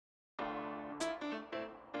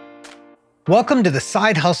Welcome to the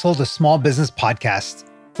Side Hustle to Small Business podcast,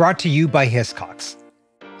 brought to you by Hiscox.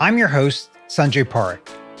 I'm your host, Sanjay Parekh.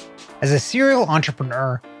 As a serial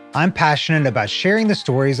entrepreneur, I'm passionate about sharing the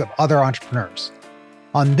stories of other entrepreneurs.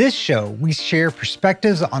 On this show, we share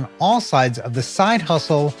perspectives on all sides of the side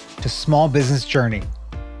hustle to small business journey,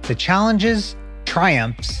 the challenges,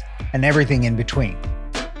 triumphs, and everything in between.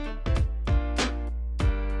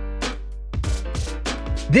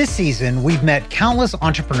 This season, we've met countless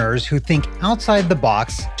entrepreneurs who think outside the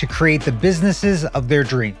box to create the businesses of their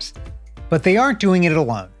dreams. But they aren't doing it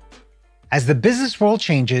alone. As the business world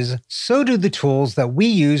changes, so do the tools that we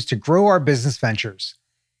use to grow our business ventures.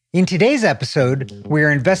 In today's episode, we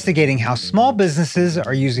are investigating how small businesses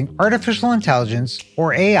are using artificial intelligence,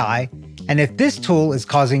 or AI, and if this tool is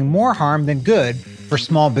causing more harm than good for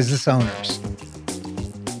small business owners.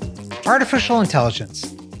 Artificial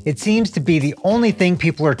intelligence. It seems to be the only thing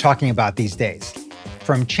people are talking about these days.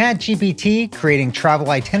 From ChatGPT creating travel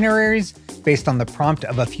itineraries based on the prompt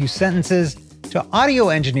of a few sentences, to audio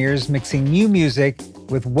engineers mixing new music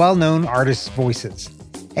with well-known artists' voices.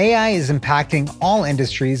 AI is impacting all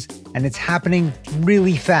industries, and it's happening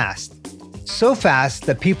really fast. So fast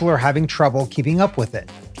that people are having trouble keeping up with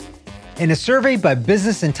it. In a survey by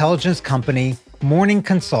business intelligence company Morning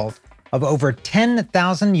Consult of over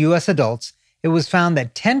 10,000 US adults, it was found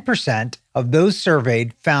that 10% of those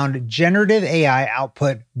surveyed found generative AI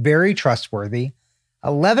output very trustworthy,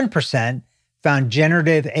 11% found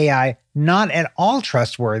generative AI not at all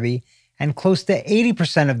trustworthy, and close to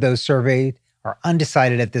 80% of those surveyed are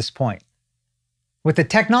undecided at this point. With the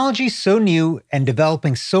technology so new and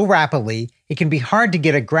developing so rapidly, it can be hard to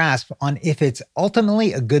get a grasp on if it's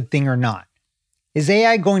ultimately a good thing or not. Is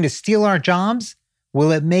AI going to steal our jobs?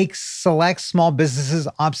 Will it make select small businesses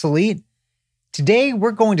obsolete? Today,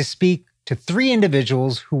 we're going to speak to three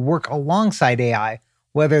individuals who work alongside AI,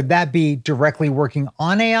 whether that be directly working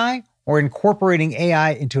on AI or incorporating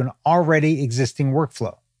AI into an already existing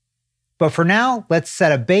workflow. But for now, let's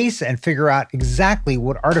set a base and figure out exactly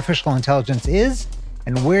what artificial intelligence is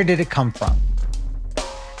and where did it come from.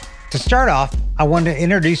 To start off, I want to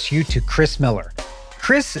introduce you to Chris Miller.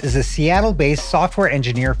 Chris is a Seattle-based software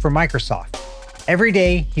engineer for Microsoft. Every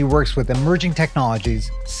day, he works with emerging technologies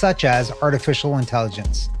such as artificial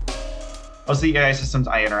intelligence. Most of the AI systems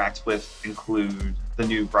I interact with include the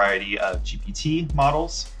new variety of GPT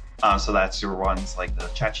models. So that's your ones like the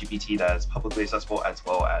ChatGPT that is publicly accessible, as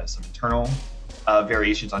well as some internal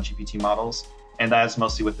variations on GPT models. And that's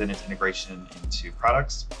mostly within its integration into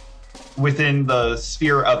products. Within the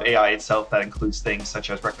sphere of AI itself, that includes things such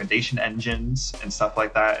as recommendation engines and stuff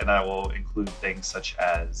like that. And that will include things such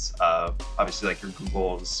as, obviously, like your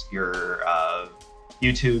Googles, your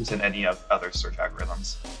YouTubes, and any of other search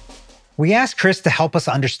algorithms. We asked Chris to help us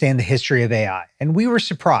understand the history of AI, and we were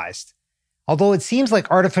surprised. Although it seems like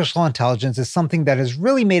artificial intelligence is something that has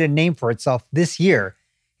really made a name for itself this year,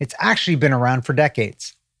 it's actually been around for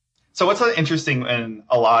decades. So what's interesting in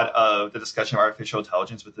a lot of the discussion of artificial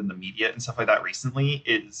intelligence within the media and stuff like that recently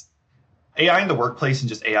is AI in the workplace, and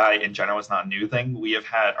just AI in general is not a new thing. We have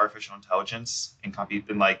had artificial intelligence in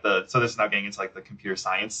so this is now getting into like the computer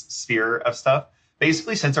science sphere of stuff.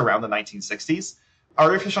 Basically, since around the 1960s,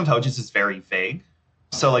 artificial intelligence is very vague.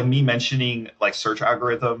 So like me mentioning like search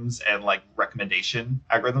algorithms and like recommendation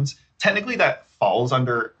algorithms, technically that falls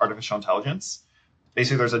under artificial intelligence.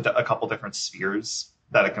 Basically, there's a couple different spheres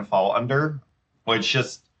that it can fall under, which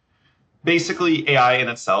just basically AI in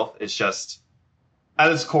itself is just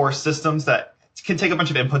at its core systems that can take a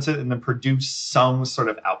bunch of inputs and then produce some sort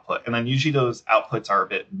of output. And then usually those outputs are a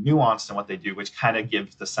bit nuanced in what they do, which kind of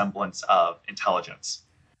gives the semblance of intelligence.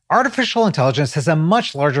 Artificial intelligence has a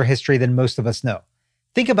much larger history than most of us know.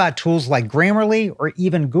 Think about tools like Grammarly or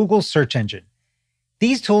even Google's search engine.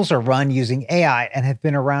 These tools are run using AI and have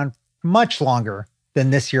been around much longer than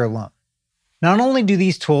this year alone. Not only do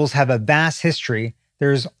these tools have a vast history,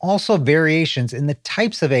 there's also variations in the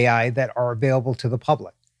types of AI that are available to the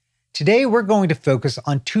public. Today, we're going to focus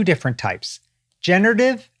on two different types,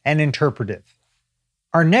 generative and interpretive.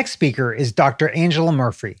 Our next speaker is Dr. Angela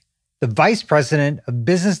Murphy, the Vice President of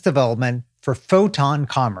Business Development for Photon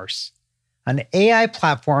Commerce, an AI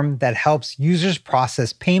platform that helps users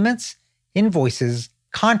process payments, invoices,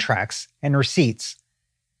 contracts, and receipts.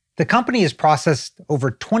 The company has processed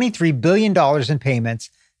over $23 billion in payments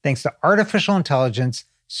thanks to artificial intelligence,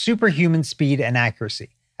 superhuman speed, and accuracy,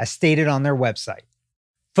 as stated on their website.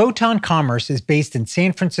 Photon Commerce is based in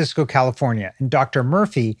San Francisco, California, and Dr.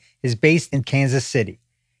 Murphy is based in Kansas City.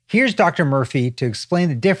 Here's Dr. Murphy to explain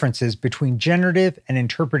the differences between generative and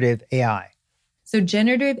interpretive AI. So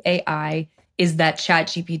generative AI is that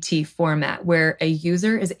ChatGPT format where a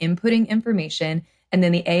user is inputting information and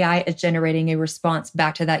then the AI is generating a response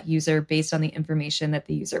back to that user based on the information that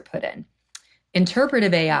the user put in.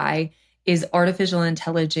 Interpretive AI is artificial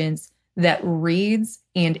intelligence that reads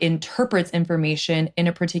and interprets information in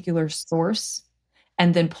a particular source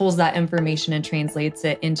and then pulls that information and translates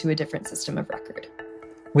it into a different system of record.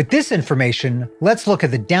 With this information, let's look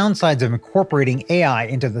at the downsides of incorporating AI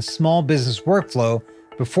into the small business workflow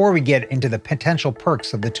before we get into the potential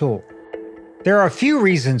perks of the tool. There are a few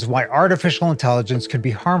reasons why artificial intelligence could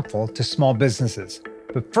be harmful to small businesses.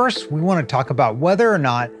 But first, we want to talk about whether or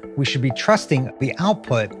not we should be trusting the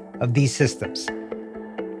output of these systems.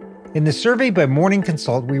 In the survey by Morning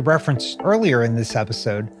Consult we referenced earlier in this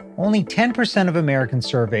episode, only 10% of Americans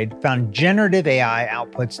surveyed found generative AI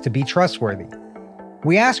outputs to be trustworthy.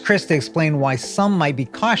 We asked Chris to explain why some might be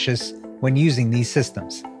cautious when using these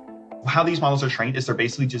systems. How these models are trained is they're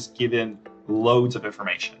basically just given loads of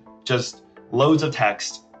information, just loads of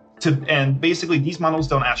text. And basically these models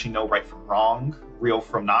don't actually know right from wrong, real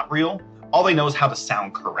from not real. All they know is how to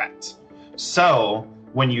sound correct. So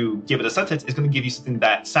when you give it a sentence, it's going to give you something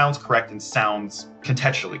that sounds correct and sounds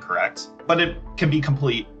contextually correct, but it can be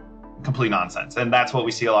complete nonsense. And that's what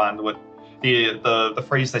we see a lot in what the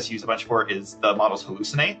phrase that's used a bunch for is the models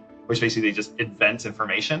hallucinate, which basically just invent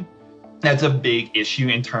information. That's a big issue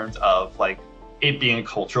in terms of like it being a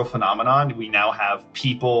cultural phenomenon. We now have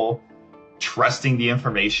people trusting the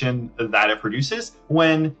information that it produces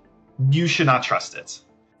when you should not trust it.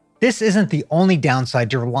 This isn't the only downside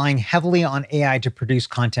to relying heavily on AI to produce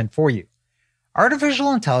content for you.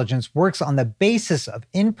 Artificial intelligence works on the basis of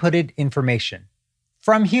inputted information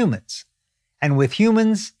from humans. And with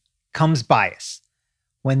humans comes bias.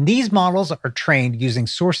 When these models are trained using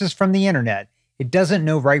sources from the internet, it doesn't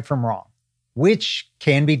know right from wrong, which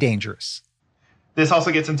can be dangerous. This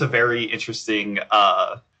also gets into very interesting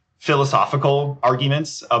philosophical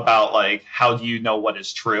arguments about like, how do you know what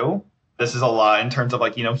is true? This is a lot in terms of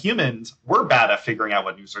like, humans, we're bad at figuring out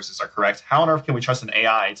what news sources are correct. How on earth can we trust an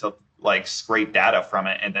AI to like scrape data from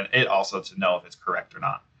it and then it also to know if it's correct or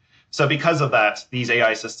not? So because of that, these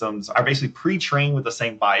AI systems are basically pre-trained with the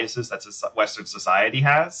same biases that Western society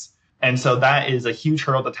has. And so that is a huge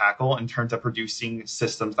hurdle to tackle in terms of producing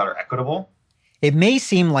systems that are equitable. It may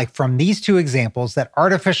seem like from these two examples that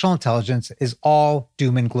artificial intelligence is all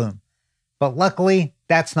doom and gloom. But luckily,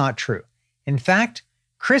 that's not true. In fact,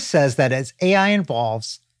 Chris says that as AI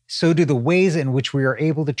evolves, so do the ways in which we are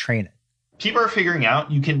able to train it. People are figuring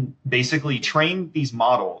out you can basically train these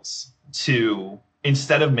models to,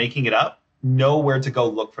 instead of making it up, know where to go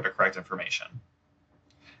look for the correct information.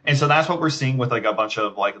 And so that's what we're seeing with like a bunch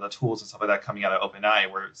of like the tools and stuff like that coming out of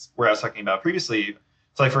OpenAI, where I was talking about previously.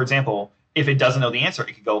 So like, for example, if it doesn't know the answer,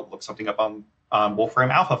 it could go look something up on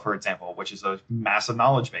Wolfram Alpha, for example, which is a massive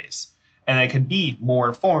knowledge base. And it can be more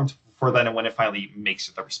informed for then when it finally makes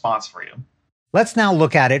the response for you. Let's now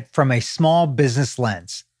look at it from a small business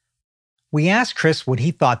lens. We asked Chris what he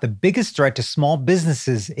thought the biggest threat to small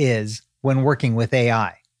businesses is when working with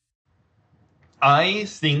AI. I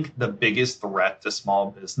think the biggest threat to small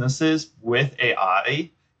businesses with AI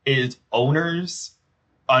is owners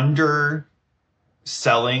underselling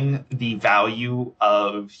the value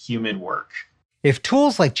of human work. If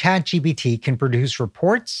tools like ChatGPT can produce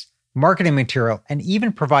reports, marketing material, and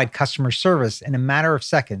even provide customer service in a matter of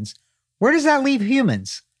seconds, where does that leave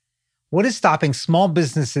humans? What is stopping small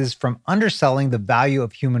businesses from underselling the value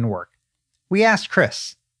of human work? We asked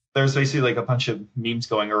Chris. There's basically like a bunch of memes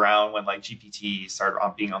going around when like GPT started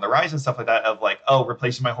being on the rise and stuff like that of like, oh,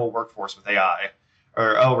 replacing my whole workforce with AI,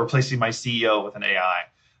 or oh, replacing my CEO with an AI.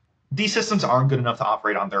 These systems aren't good enough to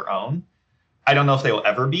operate on their own. I don't know if they will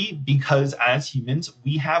ever be, because as humans,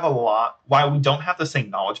 we have a lot, while we don't have the same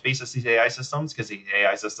knowledge base as these AI systems, because the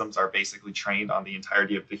AI systems are basically trained on the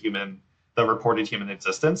entirety of the reported human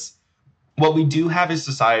existence. What we do have is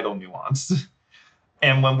societal nuance.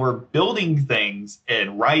 And when we're building things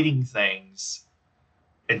and writing things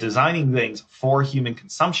and designing things for human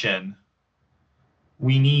consumption,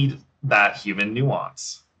 we need that human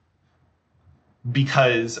nuance.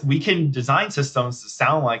 Because we can design systems to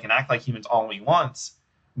sound like and act like humans all we want,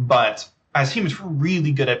 but as humans, we're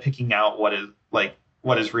really good at picking out what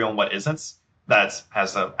is real and what isn't. That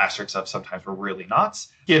has the asterisk of sometimes we're really not,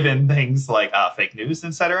 given things like fake news,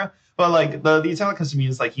 etc. But like the example that comes to me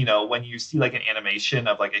is like, when you see like an animation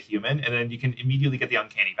of like a human and then you can immediately get the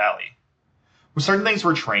uncanny valley. With certain things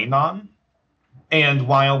we're trained on, and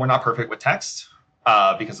while we're not perfect with text,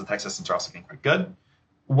 because the text systems are also getting quite good,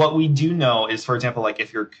 what we do know is, for example, like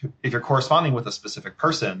if you're corresponding with a specific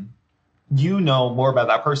person, you know more about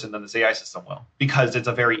that person than this AI system will, because it's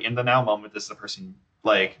a very in the now moment. This is a person,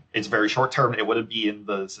 like, it's very short term. It wouldn't be in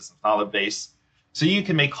the system's knowledge base. So you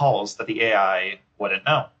can make calls that the AI wouldn't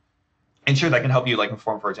know. And sure, that can help you like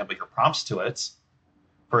inform, for example, your prompts to it.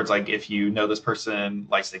 For it's like, if you know this person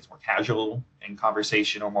likes things more casual in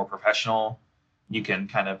conversation or more professional, you can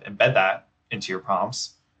kind of embed that into your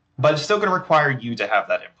prompts. But it's still going to require you to have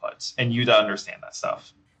that input and you to understand that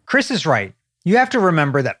stuff. Chris is right. You have to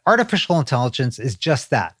remember that artificial intelligence is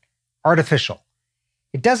just that, artificial.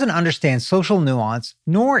 It doesn't understand social nuance,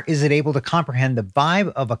 nor is it able to comprehend the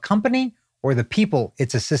vibe of a company or the people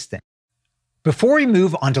it's assisting. Before we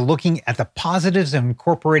move on to looking at the positives of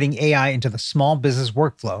incorporating AI into the small business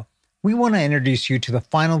workflow, we want to introduce you to the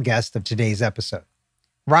final guest of today's episode,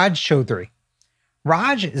 Raj Chaudhary.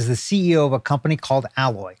 Raj is the CEO of a company called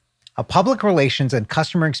Alloy, a public relations and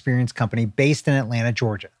customer experience company based in Atlanta,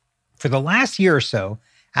 Georgia. For the last year or so,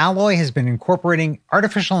 Alloy has been incorporating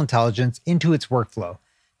artificial intelligence into its workflow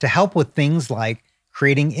to help with things like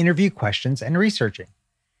creating interview questions and researching.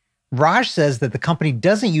 Raj says that the company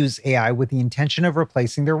doesn't use AI with the intention of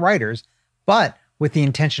replacing their writers, but with the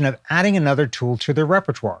intention of adding another tool to their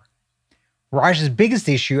repertoire. Raj's biggest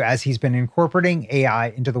issue as he's been incorporating AI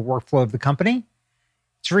into the workflow of the company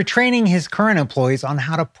is retraining his current employees on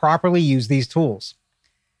how to properly use these tools.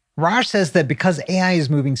 Raj says that because AI is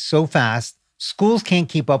moving so fast, schools can't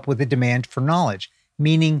keep up with the demand for knowledge,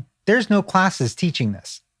 meaning there's no classes teaching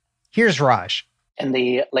this. Here's Raj. In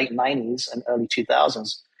the late 90s and early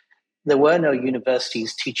 2000s, there were no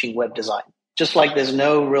universities teaching web design. Just like there's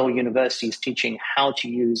no real universities teaching how to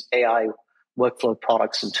use AI workflow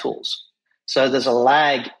products and tools. So there's a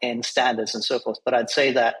lag in standards and so forth. But I'd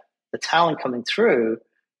say that the talent coming through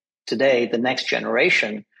today, the next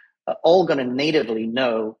generation, are all going to natively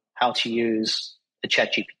know how to use a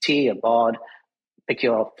ChatGPT, a Bard, pick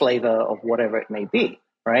your flavor of whatever it may be,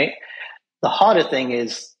 right? The harder thing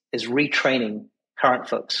is retraining current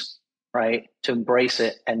folks, right, to embrace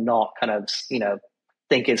it and not kind of,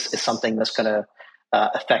 think it's something that's going to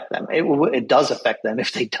affect them. It does affect them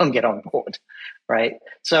if they don't get on board, right?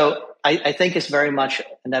 So I think it's very much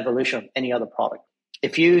an evolution of any other product.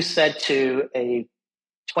 If you said to a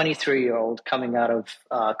 23-year-old coming out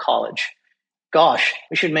of college, gosh,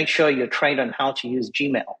 we should make sure you're trained on how to use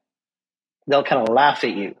Gmail, they'll kind of laugh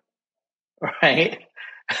at you, right?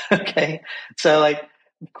 Okay. So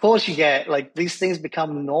of course you get these things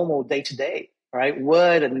become normal day to day, right?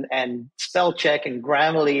 Word and spell check and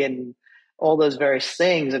Grammarly and all those various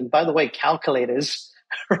things. And by the way, calculators,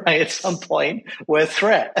 right, at some point were a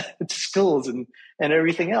threat to schools and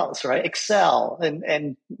everything else, right? Excel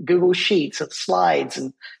and Google Sheets and slides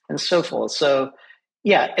and so forth. So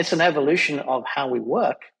yeah, it's an evolution of how we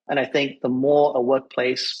work. And I think the more a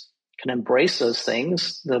workplace can embrace those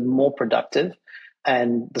things, the more productive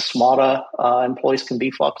and the smarter employees can be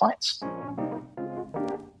for our clients.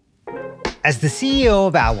 As the CEO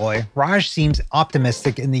of Alloy, Raj seems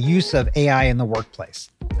optimistic in the use of AI in the workplace.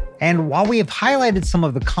 And while we have highlighted some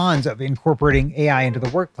of the cons of incorporating AI into the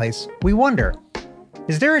workplace, we wonder,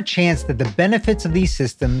 is there a chance that the benefits of these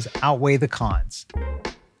systems outweigh the cons?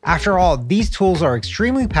 After all, these tools are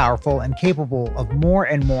extremely powerful and capable of more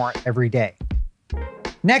and more every day.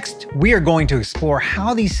 Next, we are going to explore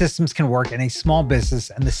how these systems can work in a small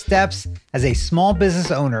business and the steps as a small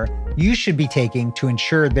business owner you should be taking to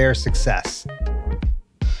ensure their success.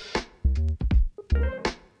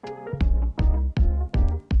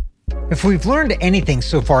 If we've learned anything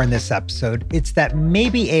so far in this episode, it's that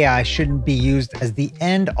maybe AI shouldn't be used as the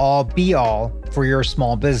end-all be-all for your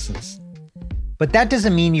small business. But that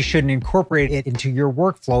doesn't mean you shouldn't incorporate it into your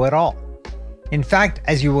workflow at all. In fact,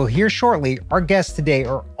 as you will hear shortly, our guests today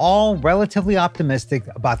are all relatively optimistic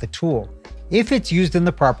about the tool, if it's used in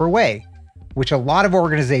the proper way, which a lot of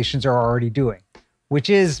organizations are already doing, which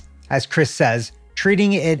is, as Chris says,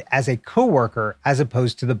 treating it as a coworker as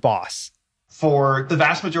opposed to the boss. For the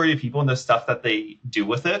vast majority of people and the stuff that they do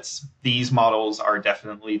with it, these models are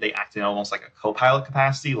definitely, they act in almost like a co-pilot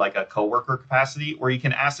capacity, like a coworker capacity, where you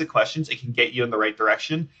can ask it questions, it can get you in the right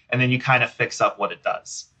direction, and then you kind of fix up what it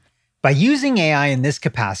does. By using AI in this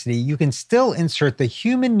capacity, you can still insert the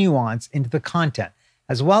human nuance into the content,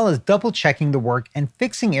 as well as double-checking the work and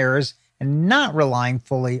fixing errors and not relying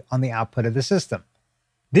fully on the output of the system.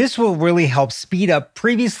 This will really help speed up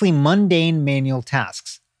previously mundane manual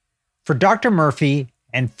tasks. For Dr. Murphy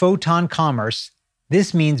and Photon Commerce,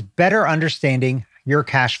 this means better understanding your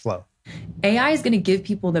cash flow. AI is going to give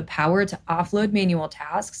people the power to offload manual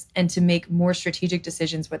tasks and to make more strategic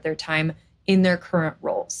decisions with their time in their current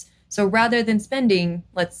roles. So rather than spending,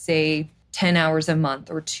 let's say, 10 hours a month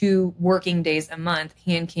or 2 working days a month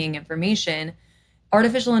hand keying information,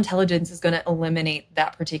 artificial intelligence is going to eliminate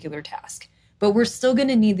that particular task. But we're still going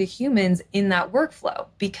to need the humans in that workflow,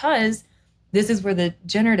 because this is where the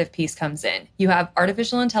generative piece comes in. You have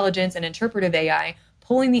artificial intelligence and interpretive AI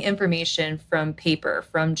pulling the information from paper,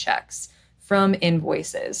 from checks, from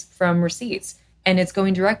invoices, from receipts, and it's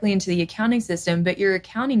going directly into the accounting system. But your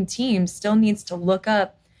accounting team still needs to look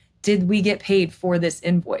up, did we get paid for this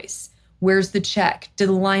invoice? Where's the check? Do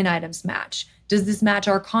the line items match? Does this match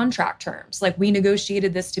our contract terms? Like, we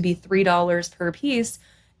negotiated this to be $3 per piece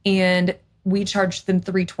and we charged them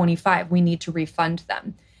 $3.25. We need to refund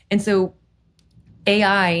them. And so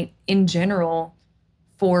AI in general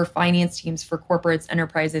for finance teams, for corporates,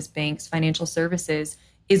 enterprises, banks, financial services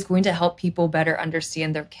is going to help people better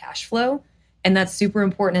understand their cash flow. And that's super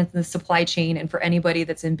important in the supply chain and for anybody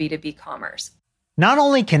that's in B2B commerce. Not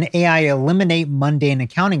only can AI eliminate mundane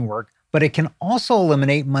accounting work, but it can also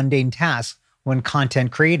eliminate mundane tasks when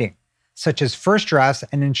content creating, such as first drafts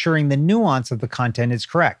and ensuring the nuance of the content is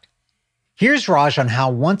correct. Here's Raj on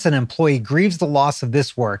how once an employee grieves the loss of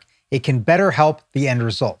this work, it can better help the end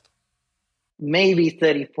result. Maybe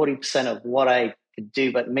 30, 40% of what I could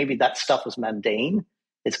do, but maybe that stuff was mundane,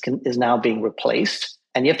 is now being replaced.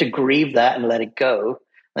 And you have to grieve that and let it go.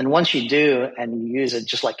 And once you do, and you use it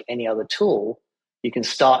just like any other tool, you can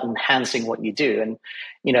start enhancing what you do. And,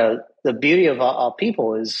 the beauty of our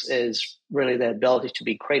people is really their ability to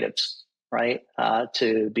be creatives, right?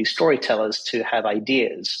 To be storytellers, to have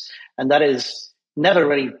ideas. And that has never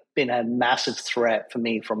really been a massive threat for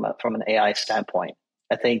me from an AI standpoint.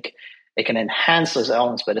 I think it can enhance those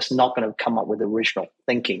elements, but it's not going to come up with original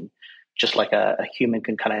thinking, just like a human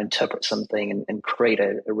can kind of interpret something and create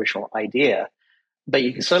an original idea. But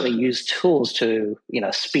you can certainly use tools to,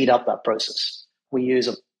 speed up that process. We use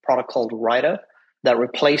a product called Writer that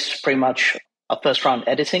replaced pretty much our first round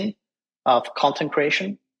editing for content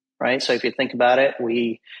creation, right? So if you think about it,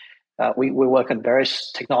 we work on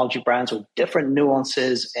various technology brands with different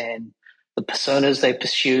nuances in the personas they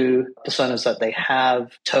pursue, personas that they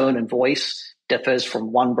have, tone and voice differs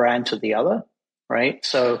from one brand to the other, right?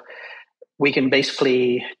 So we can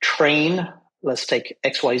basically train, let's take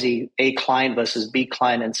XYZ, A client versus B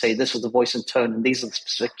client, and say, this is the voice and tone, and these are the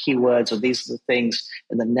specific keywords, or these are the things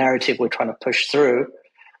in the narrative we're trying to push through,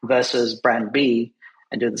 versus brand B,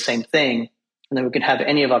 and do the same thing. And then we can have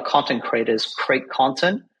any of our content creators create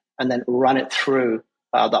content and then run it through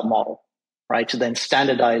that model, right? To then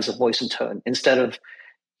standardize a voice and tone instead of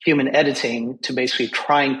human editing, to basically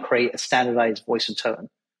try and create a standardized voice and tone,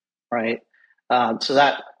 right? So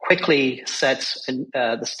that quickly sets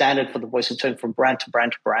the standard for the voice and tone from brand to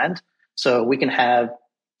brand to brand. So we can have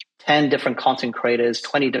 10 different content creators,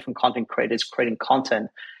 20 different content creators creating content.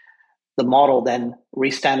 The model then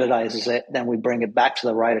re-standardizes it. Then we bring it back to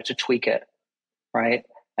the writer to tweak it, right?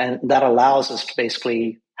 And that allows us to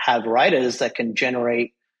basically have writers that can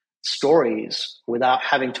generate stories without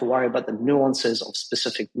having to worry about the nuances of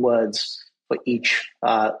specific words for each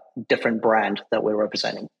different brand that we're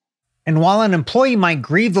representing. And while an employee might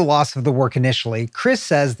grieve the loss of the work initially, Chris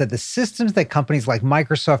says that the systems that companies like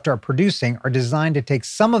Microsoft are producing are designed to take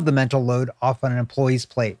some of the mental load off on an employee's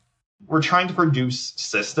plate. We're trying to produce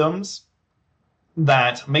systems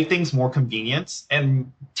that make things more convenient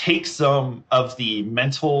and take some of the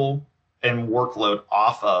mental and workload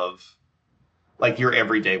off of like your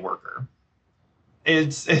everyday worker.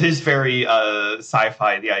 It is very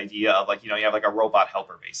sci-fi, the idea of like, you have like a robot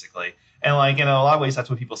helper basically. And like in a lot of ways,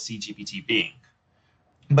 that's what people see GPT being.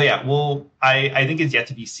 But yeah, I think it's yet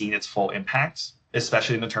to be seen its full impact,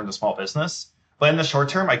 especially in the terms of small business. But in the short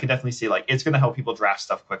term, I can definitely see like it's going to help people draft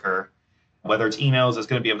stuff quicker. Whether it's emails, it's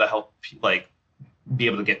going to be able to help like be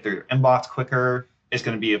able to get through your inbox quicker. It's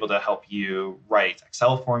going to be able to help you write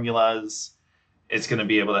Excel formulas. It's going to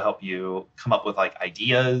be able to help you come up with like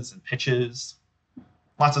ideas and pitches.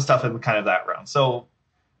 Lots of stuff in kind of that realm. So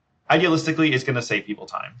idealistically, it's going to save people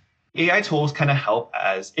time. AI tools kind of help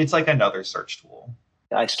as it's like another search tool.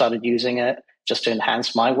 I started using it just to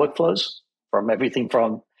enhance my workflows, from everything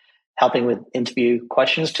from helping with interview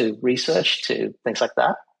questions to research to things like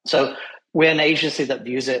that. So we're an agency that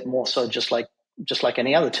views it more so just like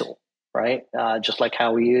any other tool, right? Just like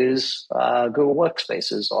how we use Google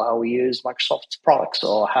Workspaces, or how we use Microsoft's products,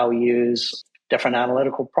 or how we use different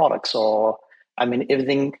analytical products, or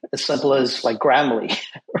everything as simple as like Grammarly,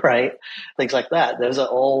 right? Things like that. Those are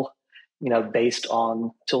all, based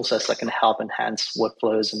on tool sets that can help enhance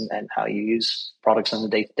workflows and how you use products on a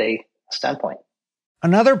day-to-day standpoint.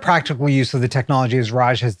 Another practical use of the technology, as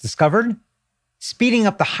Raj has discovered, speeding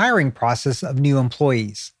up the hiring process of new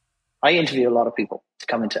employees. I interview a lot of people to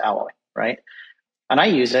come into Alloy, right? And I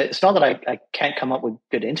use it. It's not that I can't come up with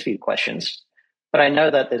good interview questions, but I know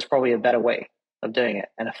that there's probably a better way of doing it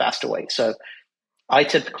and a faster way. So I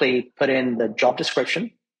typically put in the job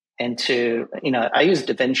description into, I use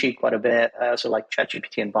DaVinci quite a bit. I also like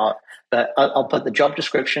ChatGPT and Bart, but I'll put the job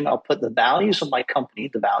description, I'll put the values of my company,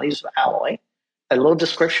 the values of Alloy, a little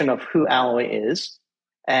description of who Alloy is,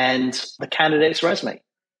 and the candidate's resume,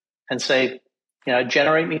 and say,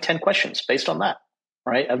 generate me 10 questions based on that,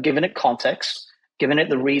 right? I've given it context, given it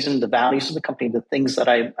the reason, the values of the company, the things that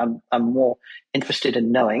I'm more interested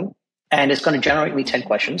in knowing, and it's going to generate me 10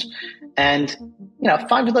 questions. And,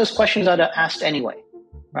 5 of those questions I'd have asked anyway,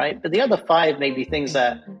 right? But the other 5 may be things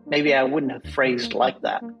that maybe I wouldn't have phrased like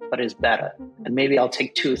that, but is better. And maybe I'll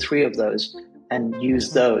take 2 or 3 of those and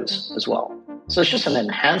use those as well. So it's just an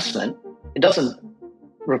enhancement. It doesn't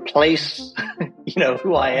replace,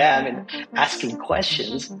 who I am and asking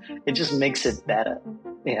questions. It just makes it better.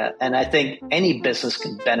 Yeah. And I think any business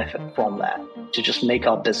can benefit from that to just make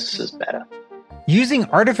our businesses better. Using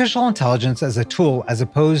artificial intelligence as a tool as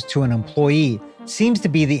opposed to an employee seems to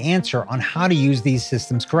be the answer on how to use these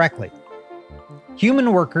systems correctly.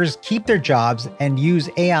 Human workers keep their jobs and use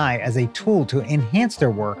AI as a tool to enhance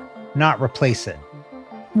their work, not replace it.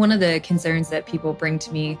 One of the concerns that people bring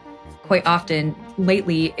to me quite often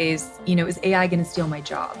lately is, is AI going to steal my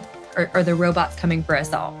job? Are the robots coming for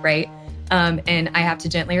us all, right? And I have to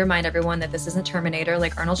gently remind everyone that this isn't Terminator.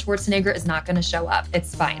 Like, Arnold Schwarzenegger is not going to show up.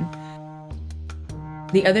 It's fine.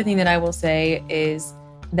 The other thing that I will say is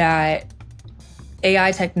that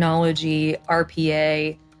AI technology,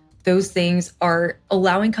 RPA, those things are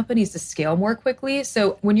allowing companies to scale more quickly.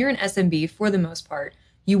 So when you're an SMB, for the most part,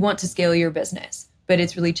 you want to scale your business, but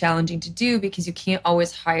it's really challenging to do because you can't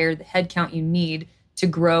always hire the headcount you need to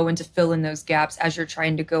grow and to fill in those gaps as you're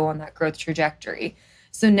trying to go on that growth trajectory.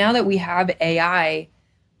 So now that we have AI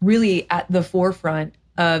really at the forefront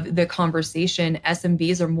of the conversation,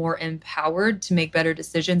 SMBs are more empowered to make better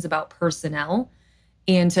decisions about personnel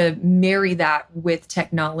and to marry that with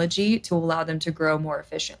technology to allow them to grow more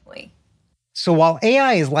efficiently. So while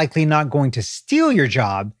AI is likely not going to steal your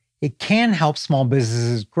job, it can help small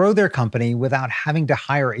businesses grow their company without having to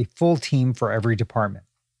hire a full team for every department.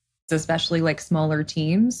 Especially like smaller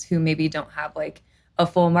teams who maybe don't have like a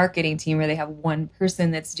full marketing team where they have one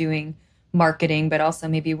person that's doing marketing, but also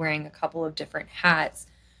maybe wearing a couple of different hats.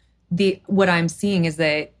 What I'm seeing is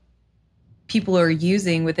that people are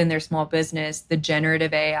using within their small business the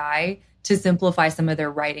generative AI to simplify some of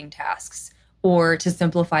their writing tasks or to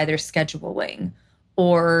simplify their scheduling.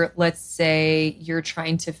 Or let's say you're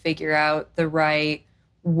trying to figure out the right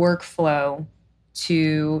workflow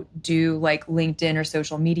to do like LinkedIn or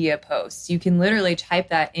social media posts. You can literally type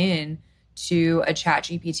that in to a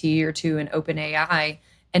ChatGPT or to an OpenAI,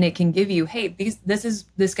 and it can give you, hey, this is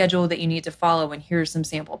the schedule that you need to follow, and here's some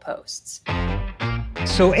sample posts.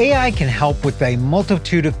 So AI can help with a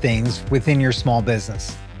multitude of things within your small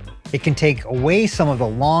business. It can take away some of the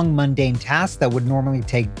long, mundane tasks that would normally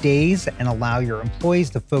take days and allow your employees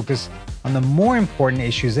to focus on the more important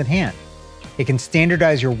issues at hand. It can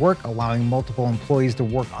standardize your work, allowing multiple employees to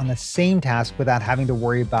work on the same task without having to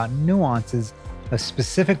worry about nuances of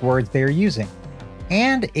specific words they are using.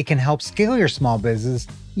 And it can help scale your small business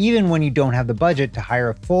even when you don't have the budget to hire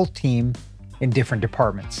a full team in different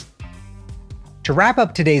departments. To wrap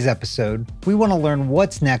up today's episode, we want to learn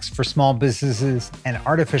what's next for small businesses and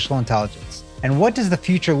artificial intelligence, and what does the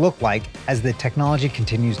future look like as the technology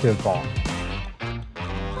continues to evolve.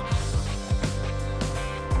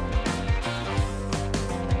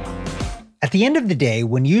 At the end of the day,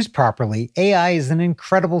 when used properly, AI is an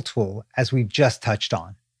incredible tool, as we've just touched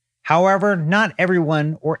on. However, not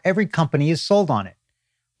everyone or every company is sold on it.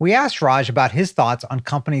 We asked Raj about his thoughts on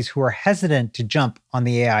companies who are hesitant to jump on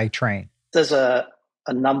the AI train. There's a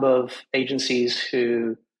number of agencies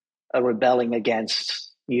who are rebelling against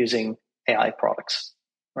using AI products,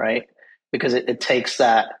 right? Because it takes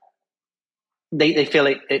that, they feel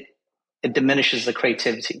it diminishes the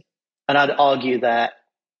creativity. And I'd argue that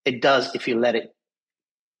it does if you let it.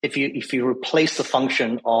 If you replace the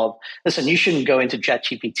function of, listen, you shouldn't go into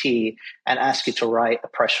ChatGPT and ask it to write a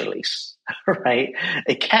press release, right?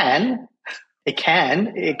 It can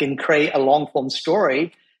create a long form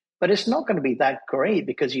story, but it's not going to be that great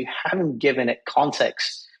because you haven't given it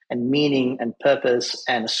context and meaning and purpose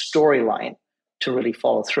and a storyline to really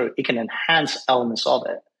follow through. It can enhance elements of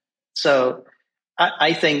it. So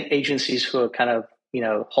I think agencies who are kind of,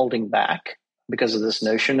 holding back because of this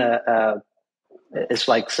notion, it's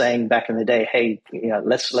like saying back in the day, hey,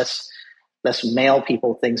 let's mail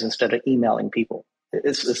people things instead of emailing people.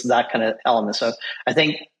 It's that kind of element. So I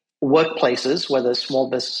think workplaces, whether small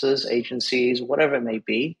businesses, agencies, whatever it may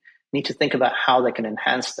be, need to think about how they can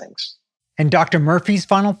enhance things. And Dr. Murphy's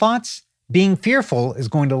final thoughts? Being fearful is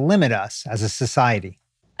going to limit us as a society.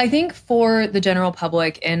 I think for the general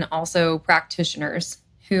public and also practitioners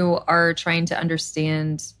who are trying to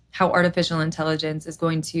understand how artificial intelligence is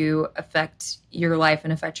going to affect your life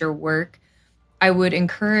and affect your work, I would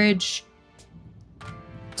encourage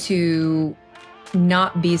to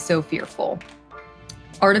not be so fearful.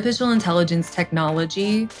 Artificial intelligence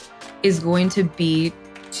technology is going to be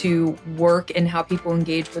to work in how people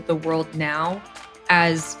engage with the world now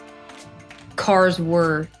as cars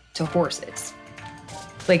were to horses.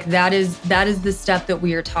 Like that is the step that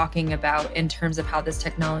we are talking about in terms of how this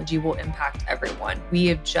technology will impact everyone. We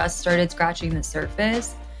have just started scratching the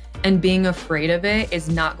surface, and being afraid of it is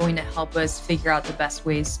not going to help us figure out the best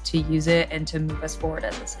ways to use it and to move us forward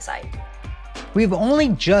as a society. We've only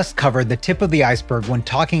just covered the tip of the iceberg when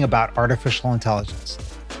talking about artificial intelligence.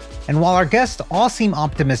 And while our guests all seem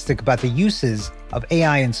optimistic about the uses of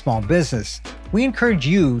AI in small business, we encourage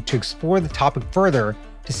you to explore the topic further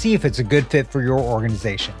to see if it's a good fit for your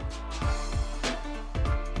organization.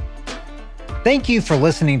 Thank you for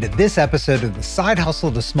listening to this episode of the Side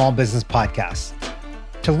Hustle to Small Business podcast.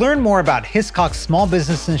 To learn more about Hiscox Small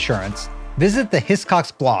Business Insurance, visit the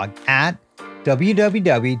Hiscox blog at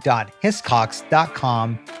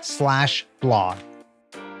www.hiscox.com/blog.